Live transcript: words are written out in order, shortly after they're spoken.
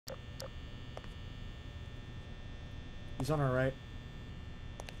He's on our right.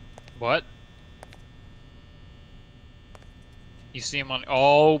 What? You see him on?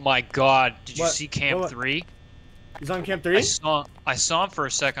 Oh my God! Did you see Camp 3? He's on Camp 3? I saw him for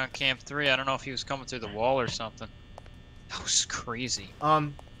a second on Camp 3. I don't know if he was coming through the wall or something. That was crazy.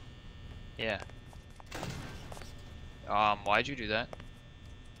 Yeah. Why'd you do that?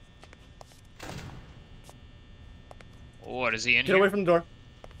 What, is he in here? Get away from the door.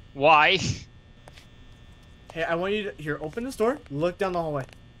 Why? Hey, I want you to... Here, open this door. Look down the hallway.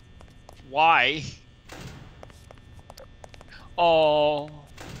 Why? Oh.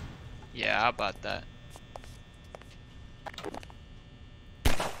 Yeah, how about that?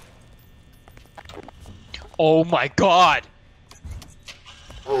 Oh my God!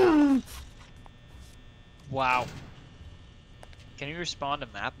 Wow. Can you respond to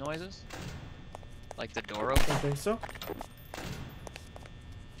map noises? Like the door open? I think so.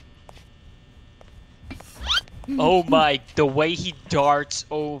 Oh my, the way he darts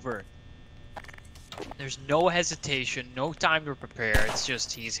over. There's no hesitation, no time to prepare, it's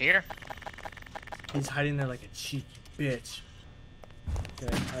just he's here. He's hiding there like a cheeky bitch.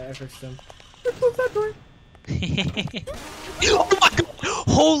 Okay, I fixed him. Close that door. Oh my God!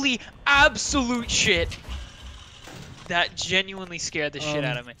 Holy absolute shit! That genuinely scared the shit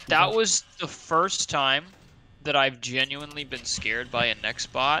out of me. That was the first time that I've genuinely been scared by a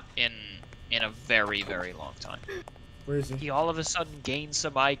Nextbot in a very, very long time. Where is he? He all of a sudden gained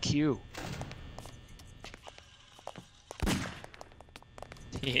some IQ.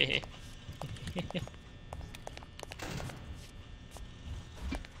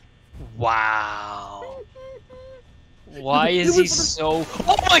 Wow. Why is he so...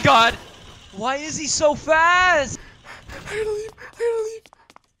 Oh my God! Why is he so fast? I gotta leave. I gotta leave.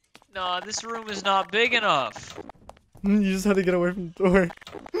 Nah, this room is not big enough. You just had to get away from the door.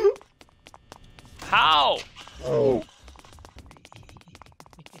 How? Oh.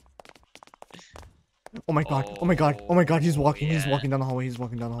 Oh my God. Oh my God. Oh my God. He's walking. Yeah. He's walking down the hallway. He's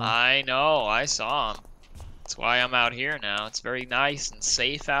walking down the hallway. I know. I saw him. That's why I'm out here now. It's very nice and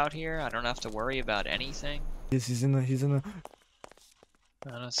safe out here. I don't have to worry about anything. Yes, he's in the. I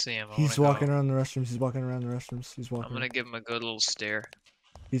don't see him. He's walking around the restrooms. He's walking around the restrooms. He's walking. I'm gonna give him a good little stare.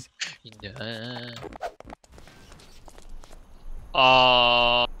 He's. He. Run.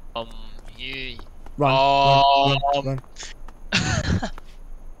 Run. Oh no.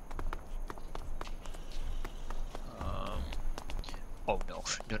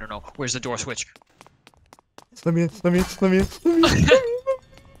 No. Where's the door switch? Let me in. Let me in. Let me in. Let me in.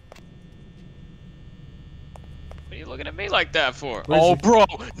 What are you looking at me like that for? Oh, bro!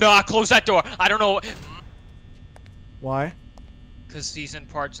 Nah, close that door! I don't know. Why? Because he's in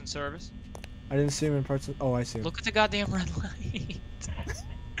parts and service. I didn't see him in parts of... Oh, I see him. Look at the goddamn red light.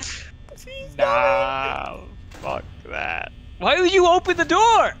 Nah, fuck that. Why would you open the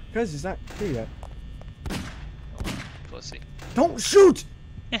door? Because he's not here yet. Pussy. Don't shoot!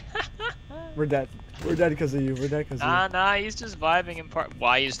 We're dead. We're dead because of you. We're dead because of you. Nah, he's just vibing in part.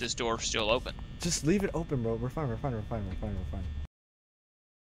 Why is this door still open? Just leave it open, bro. We're fine. We're fine. We're fine. We're fine. We're fine.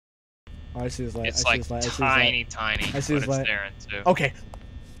 Oh, I see his light. It's I see like his light. tiny. I see his light. There too. Okay.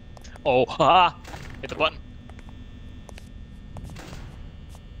 Oh, hit the button.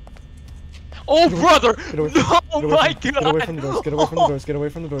 Oh, brother! No, my God! Get away from the doors. Get away from the doors. Get away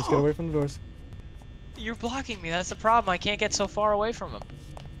from the doors. Get away from the doors. You're blocking me. That's the problem. I can't get so far away from him.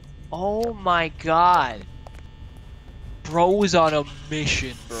 Oh my God. Bro is on a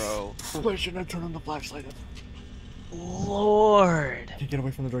mission, bro. Why shouldn't I turn on the flashlight? Lord. Okay, get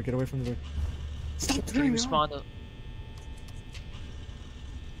away from the door. Get away from the door. Stop Can you respond to...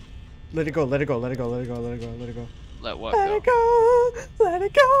 Let it go. Let it go. Let it go. Let it go. Let it go. Let it go. Let what Let it go. Let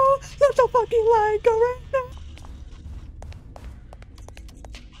it go. Let the fucking light go right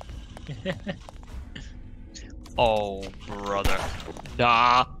now. Oh, brother.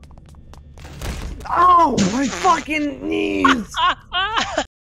 Nah. Oh, my fucking knees.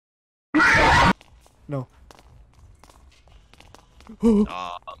 No.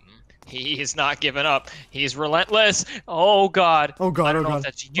 He is not giving up. He's relentless. Oh God. Oh God. I don't know if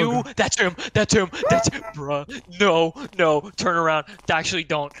that's you. That's him. That's him. That's bruh. No. Turn around. Actually,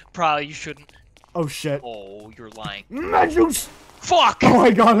 don't. Probably you shouldn't. Oh shit. Oh, you're lying. Magics. Fuck. Oh,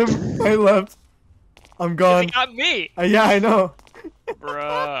 I got him. I left. I'm gone. He got me. Yeah, I know.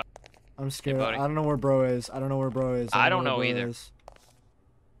 Bruh. I'm scared. Hey, I don't know where bro is. I don't know where bro is. I don't know where bro either. is.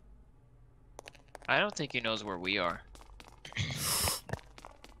 I don't think he knows where we are.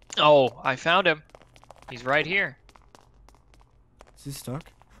 Oh, I found him. He's right here. Is he stuck?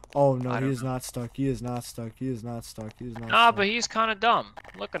 Oh no, I he don't is know. not stuck. He is not stuck. He is not stuck. He is not Nah, stuck. but he's kind of dumb.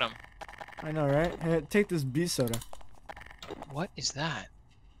 Look at him. I know, right? Hey, take this bee soda. What is that?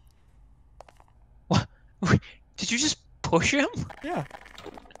 What? Did you just push him? Yeah.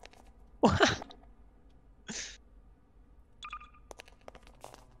 What?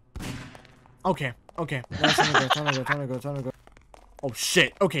 Okay. Okay. That's time to go. Time to go. Time to go. Time to go. Oh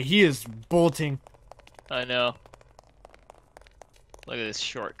shit. Okay, he is bolting. I know. Look at this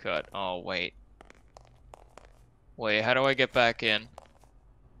shortcut. Oh wait. Wait, how do I get back in?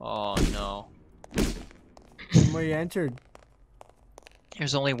 Oh no. Where you entered.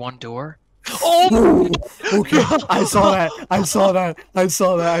 There's only one door. Oh! Okay, I saw that. I saw that. I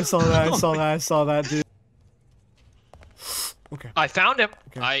saw that. I saw that. I saw that. I saw that, dude. Okay. I found him.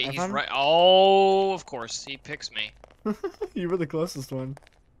 Okay. He's right. Oh, of course. He picks me. You were the closest one.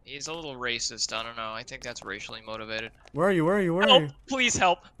 He's a little racist. I don't know. I think that's racially motivated. Where are you? Where are you? Where are Help! you? Please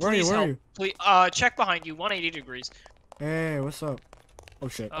help! Where are you? Please Where are help! you? Please, check behind you. 180 degrees. Hey, what's up? Oh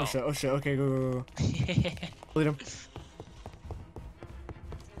shit. Oh shit. Oh shit. Okay, go, go, go. Lead him.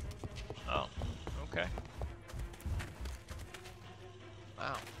 Oh, okay.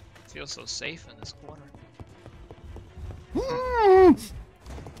 Wow. Feels so safe in this corner.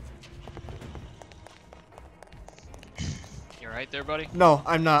 You right there, buddy? No,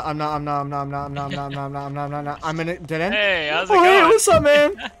 I'm not. I'm not. I'm not. I'm not. I'm not. I'm not. I'm not. I'm not. I'm not. I'm not. I'm not. I'm in it. Dead end. Hey, how's it Oh, going? hey, what's up,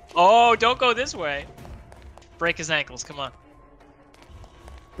 man? Oh, don't go this way. Break his ankles. Come on.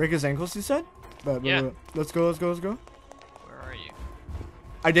 Break his ankles, you said? Yeah. Let's go. Let's go. Let's go. Where are you?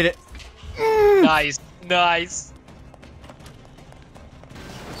 I did it. Nice. Nice.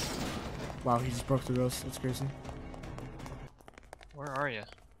 Wow, he just broke through us. That's crazy. Where are you?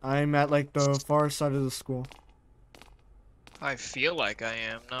 I'm at like the far side of the school. I feel like I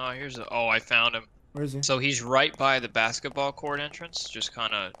am. No, here's a... Oh, I found him. Where is he? So he's right by the basketball court entrance, just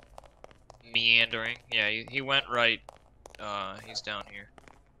kind of meandering. Yeah, he went right. He's down here.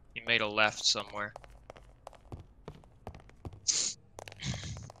 He made a left somewhere.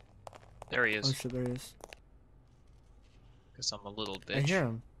 There he Oh is. shit, there he is. Cause I'm a little bitch. I hear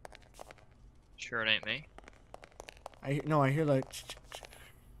him. Sure it ain't me. No, I hear like.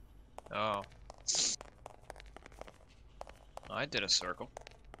 Oh. I did a circle.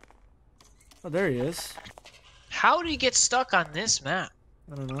 Oh, there he is. How did he get stuck on this map?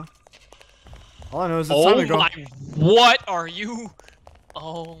 I don't know. All I know is it's time to go. My! What are you?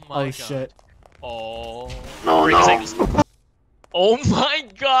 Oh my god. Oh shit. Oh. No, no. Oh my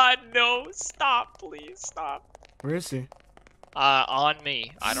god, no! Stop, please, stop. Where is he? On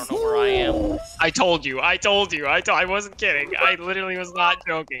me. I don't know where I am. I told you. I wasn't kidding. I literally was not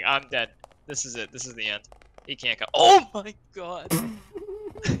joking. I'm dead. This is it. This is the end. He can't go. Oh my god.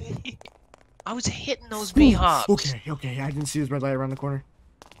 I was hitting those B-hops. Okay, okay. I didn't see his red light around the corner.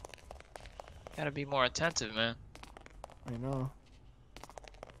 Gotta be more attentive, man. I know.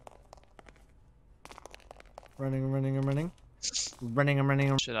 Running, I'm running, I'm running. Running, I'm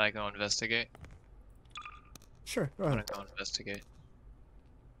running, I'm... Should I go investigate? Sure, go I'm ahead. gonna go investigate.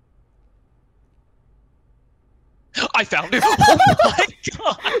 I found him! Oh my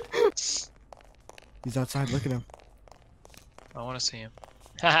god! He's outside, look at him. I wanna see him.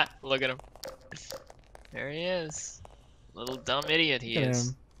 Haha, look at him. There he is. Little dumb idiot he Look at is.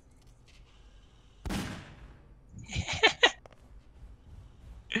 him.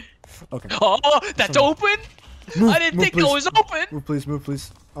 Okay. Oh, that's open? Move, I didn't move, think please. it was open! Move, please, move,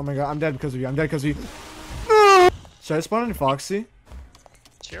 please. Oh my god, I'm dead because of you. I'm dead because of you. No! Should I spawn in Foxy?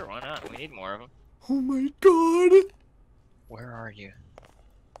 Sure, why not? We need more of them. Oh my god! Where are you?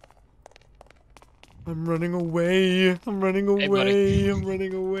 I'm running away. I'm running away. Hey, buddy. I'm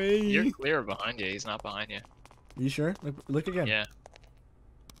running away. You're clear behind you. He's not behind you. You sure? Look again. Yeah.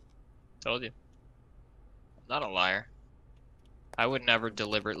 Told you. I'm not a liar. I would never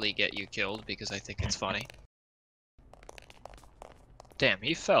deliberately get you killed because I think it's funny. Damn,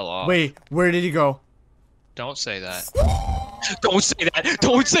 he fell off. Wait, where did he go? Don't say that. Don't say that!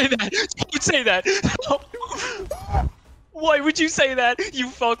 Don't say that! Don't say that! No. Why would you say that? You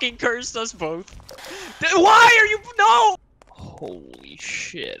fucking cursed us both. Why are you— No! Holy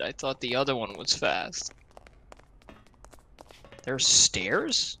shit, I thought the other one was fast. There's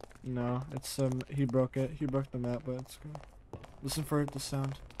stairs? No, it's he broke it. He broke the map, but it's good. Listen for the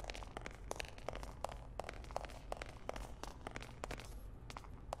sound.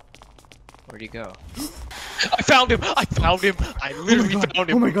 Where'd he go? I found him! I found him! I literally found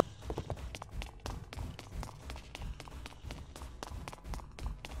him! Oh my god!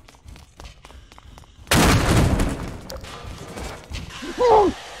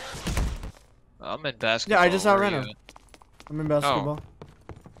 I'm in basketball. Yeah, I just Where outran are him. you I'm in basketball.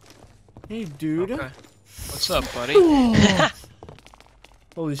 Hey, dude. Okay. What's up, buddy?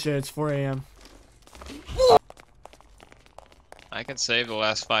 Holy shit, it's 4 a.m. I can save the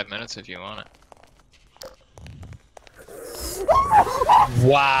last 5 minutes if you want it.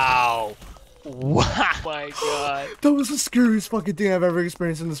 Wow. Wow. My god. That was the scariest fucking thing I've ever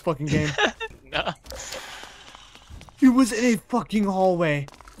experienced in this fucking game. No. He was in a fucking hallway.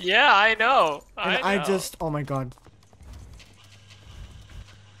 Yeah, I know. And I just, oh my god.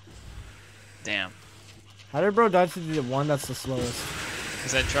 Damn. How did bro die to the one that's the slowest?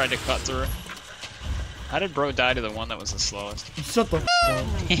 Because I tried to cut through. How did bro die to the one that was the slowest? Shut the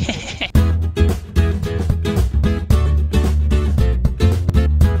f up.